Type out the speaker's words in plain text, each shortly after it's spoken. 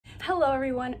Hello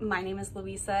everyone, my name is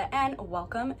Louisa and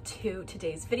welcome to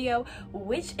today's video,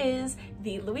 which is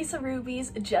the Louisa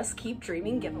Ruby's Just Keep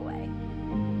Dreaming giveaway.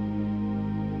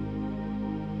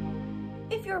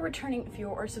 If you're a returning viewer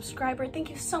or subscriber,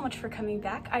 thank you so much for coming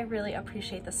back. I really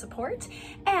appreciate the support.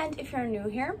 And if you're new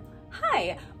here,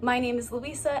 hi, my name is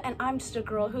Louisa and I'm just a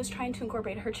girl who's trying to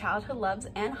incorporate her childhood loves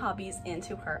and hobbies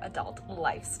into her adult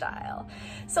lifestyle.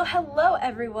 So hello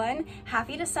everyone,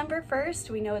 happy December 1st.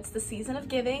 We know it's the season of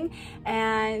giving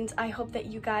and I hope that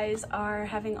you guys are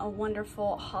having a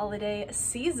wonderful holiday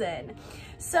season.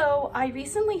 So I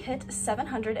recently hit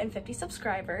 750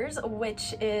 subscribers,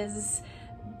 which is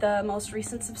the most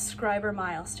recent subscriber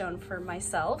milestone for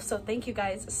myself. So thank you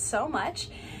guys so much.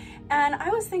 And I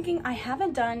was thinking I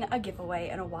haven't done a giveaway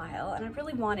in a while and I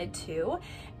really wanted to.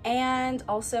 And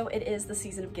also it is the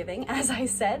season of giving, as I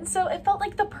said, so it felt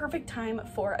like the perfect time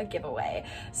for a giveaway.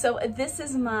 So this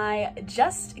is my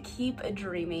Just Keep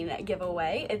Dreaming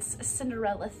giveaway. It's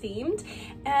Cinderella themed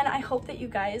and I hope that you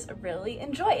guys really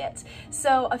enjoy it.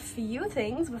 So a few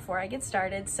things before I get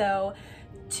started. So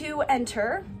to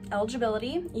enter,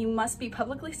 eligibility, you must be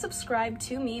publicly subscribed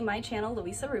to me, my channel,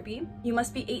 Louisa Ruby. You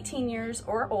must be 18 years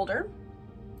or older.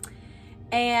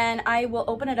 And I will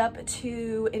open it up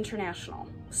to international.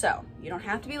 So you don't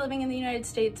have to be living in the United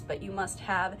States, but you must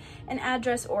have an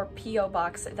address or PO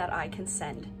box that I can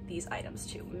send these items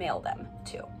to, mail them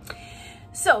to.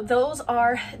 So those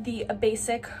are the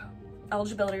basic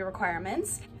eligibility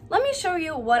requirements. Let me show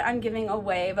you what I'm giving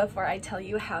away before I tell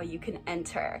you how you can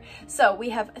enter. So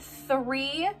we have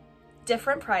 3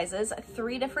 different prizes,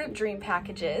 3 different dream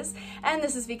packages, and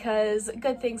this is because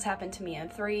good things happen to me in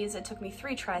threes. It took me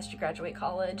 3 tries to graduate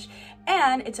college,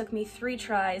 and it took me 3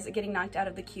 tries getting knocked out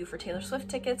of the queue for Taylor Swift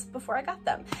tickets before I got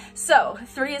them. So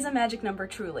 3 is a magic number,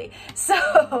 truly.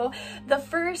 So the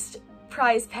first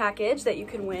prize package that you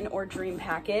can win, or dream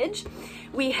package,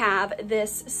 we have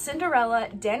this Cinderella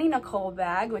Danny Nicole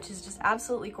bag, which is just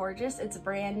absolutely gorgeous. It's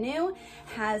brand new,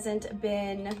 hasn't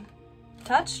been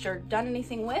touched or done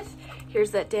anything with.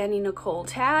 Here's that Danny Nicole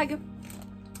tag,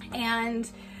 and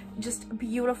just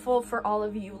beautiful for all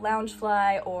of you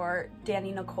Loungefly or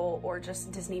Danny Nicole or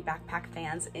just Disney backpack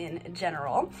fans in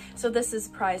general. So this is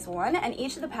prize 1, and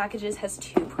each of the packages has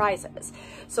 2 prizes.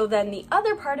 So then the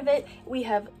other part of it, we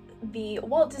have the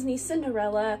Walt Disney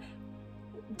Cinderella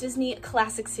Disney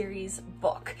Classic Series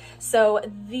book. So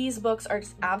these books are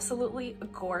just absolutely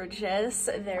gorgeous.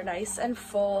 They're nice and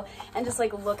full, and just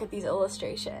like look at these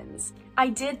illustrations. I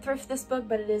did thrift this book,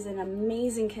 but it is in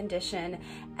amazing condition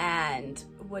and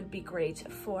would be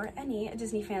great for any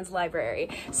Disney fans library.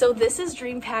 So this is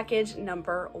dream package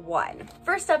number 1.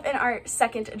 First up in our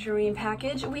second dream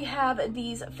package, we have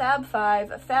these Fab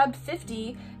 5, Fab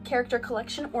 50 character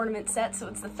collection ornament set. So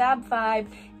it's the Fab 5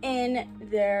 in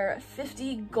their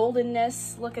 50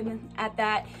 goldenness, looking at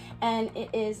that, and it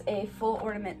is a full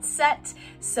ornament set.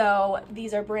 So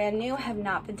these are brand new, have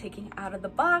not been taken out of the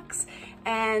box,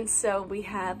 and so we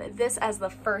have this as the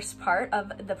first part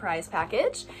of the prize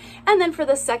package. And then for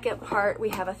the second part, we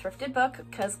have a thrifted book,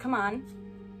 because come on,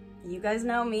 you guys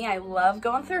know me, I love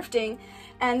going thrifting.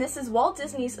 And this is Walt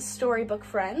Disney's Storybook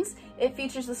Friends. It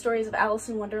features the stories of Alice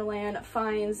in Wonderland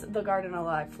finds the Garden of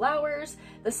Live Flowers,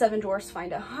 the 7 Dwarfs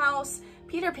find a house,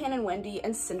 Peter Pan and Wendy,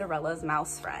 and Cinderella's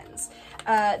mouse friends.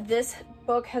 This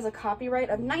book has a copyright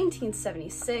of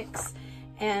 1976,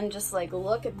 and just like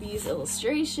look at these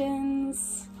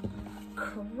illustrations.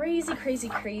 Crazy, crazy,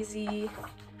 crazy.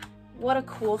 What a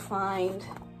cool find.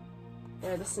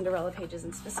 There are the Cinderella pages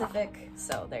in specific,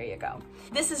 so there you go.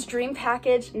 This is dream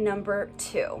package number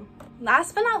 2.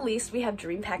 Last but not least, we have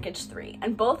dream package 3,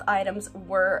 and both items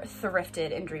were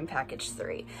thrifted in dream package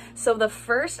 3. So the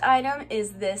first item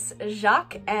is this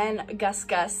Jacques and Gus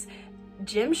Gus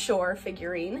Jim Shore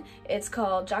figurine. It's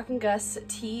called Jacques and Gus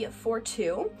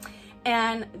T42,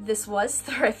 and this was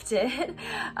thrifted.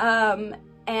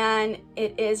 And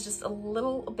it is just a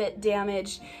little bit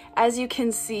damaged. As you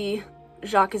can see,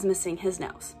 Jacques is missing his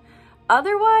nose.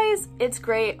 Otherwise, it's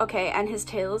great. Okay, and his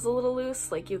tail is a little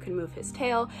loose, like you can move his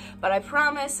tail, but I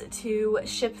promise to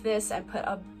ship this and put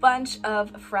a bunch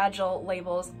of fragile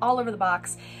labels all over the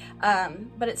box,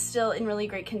 but it's still in really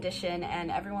great condition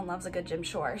and everyone loves a good Jim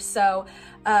Shore. So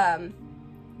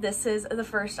this is the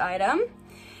first item.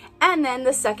 And then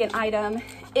the second item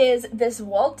is this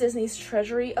Walt Disney's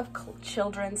Treasury of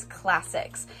Children's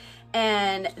Classics.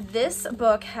 And this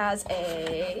book has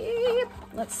a,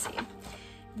 let's see,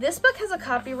 this book has a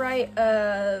copyright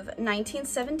of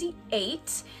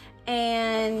 1978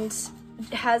 and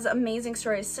has amazing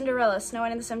stories. Cinderella, Snow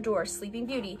White and the Seven Dwarfs, Sleeping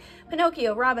Beauty,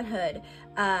 Pinocchio, Robin Hood,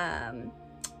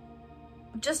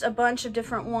 just a bunch of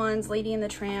different ones, Lady and the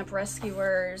Tramp,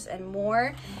 Rescuers, and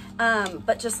more.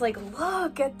 But just like,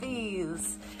 look at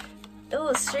these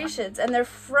illustrations, and they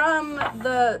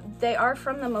are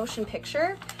from the motion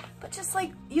picture, but just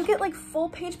like, you get like full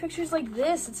page pictures like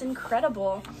this. It's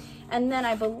incredible. And then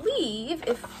I believe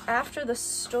if after the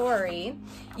story,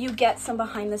 you get some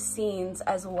behind the scenes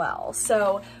as well.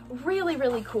 So really,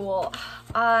 really cool.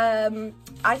 I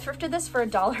thrifted this for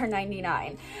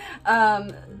 $1.99.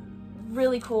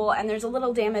 Really cool, and there's a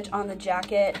little damage on the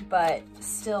jacket, but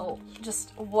still,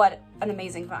 just what an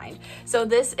amazing find. So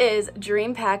this is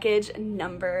dream package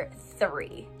number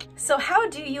 3. So how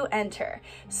do you enter?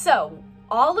 So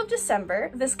all of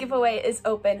December, this giveaway is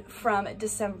open from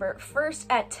December 1st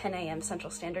at 10 a.m.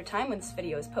 Central Standard Time when this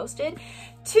video is posted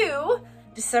to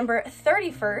December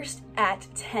 31st at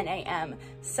 10 a.m.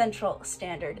 Central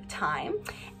Standard Time.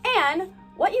 And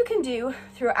what you can do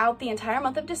throughout the entire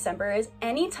month of December is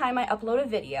anytime I upload a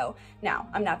video, now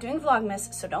I'm not doing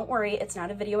Vlogmas, so don't worry, it's not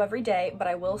a video every day, but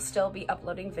I will still be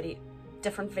uploading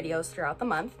different videos throughout the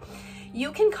month.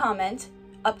 You can comment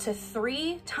up to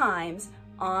 3 times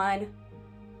on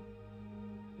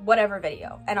whatever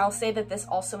video, and I'll say that this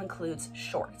also includes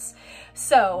shorts.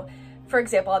 So for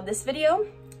example, on this video,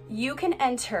 you can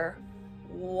enter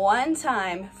 1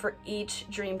 time for each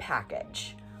dream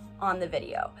package on the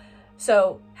video.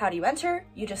 So how do you enter?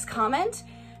 You just comment,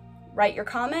 write your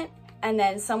comment, and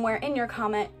then somewhere in your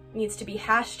comment needs to be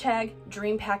hashtag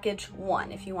dream package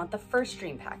 1 if you want the first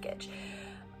dream package,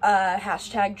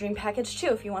 hashtag dream package 2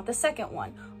 if you want the second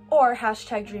one, or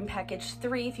hashtag dream package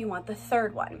 3 if you want the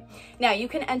third one. Now you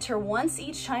can enter once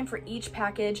each time for each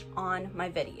package on my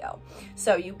video.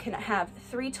 So you can have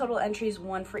 3 total entries,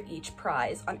 1 for each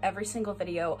prize on every single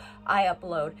video I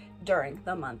upload during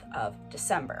the month of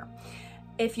December.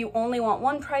 If you only want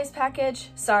 1 prize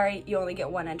package, sorry, you only get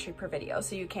 1 entry per video,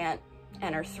 so you can't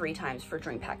enter 3 times for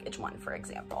dream package 1, for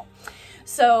example.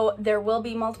 So there will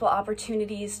be multiple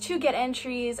opportunities to get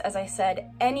entries. As I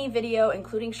said, any video,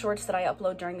 including shorts that I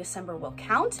upload during December, will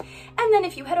count. And then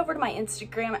if you head over to my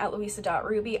Instagram at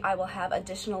louisa.ruby, I will have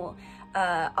additional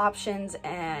options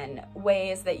and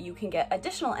ways that you can get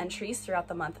additional entries throughout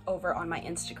the month over on my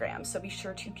Instagram. So be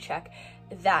sure to check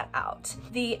that out.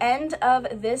 The end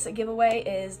of this giveaway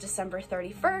is December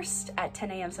 31st at 10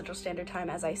 a.m. Central Standard Time,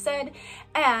 as I said,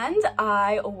 and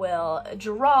I will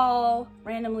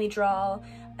randomly draw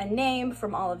a name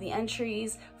from all of the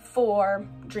entries for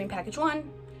Dream Package 1,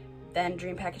 then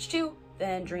Dream Package 2,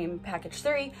 then Dream Package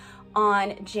 3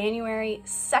 on January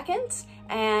 2nd,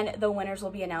 and the winners will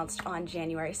be announced on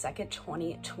January 2nd,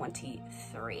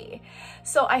 2023.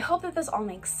 So I hope that this all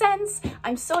makes sense.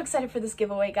 I'm so excited for this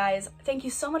giveaway, guys. Thank you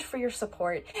so much for your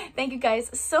support. Thank you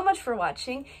guys so much for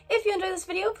watching. If you enjoyed this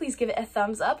video, please give it a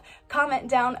thumbs up, comment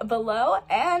down below,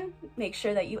 and make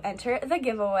sure that you enter the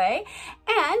giveaway.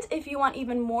 And if you want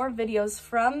even more videos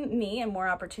from me and more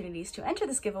opportunities to enter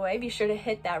this giveaway, be sure to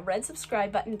hit that red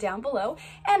subscribe button down below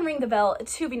and ring the bell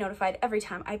to be notified every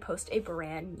time I post a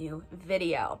brand new video.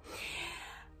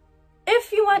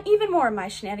 If you want even more of my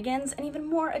shenanigans and even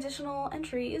more additional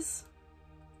entries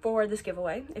for this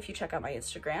giveaway, if you check out my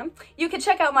Instagram, you can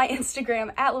check out my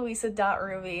Instagram at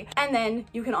louisa.ruby, and then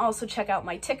you can also check out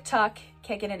my TikTok.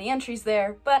 Can't get any entries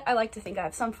there, but I like to think I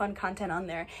have some fun content on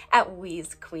there at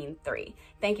WheezeQueen3.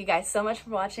 Thank you guys so much for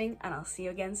watching, and I'll see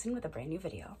you again soon with a brand new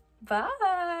video.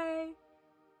 Bye!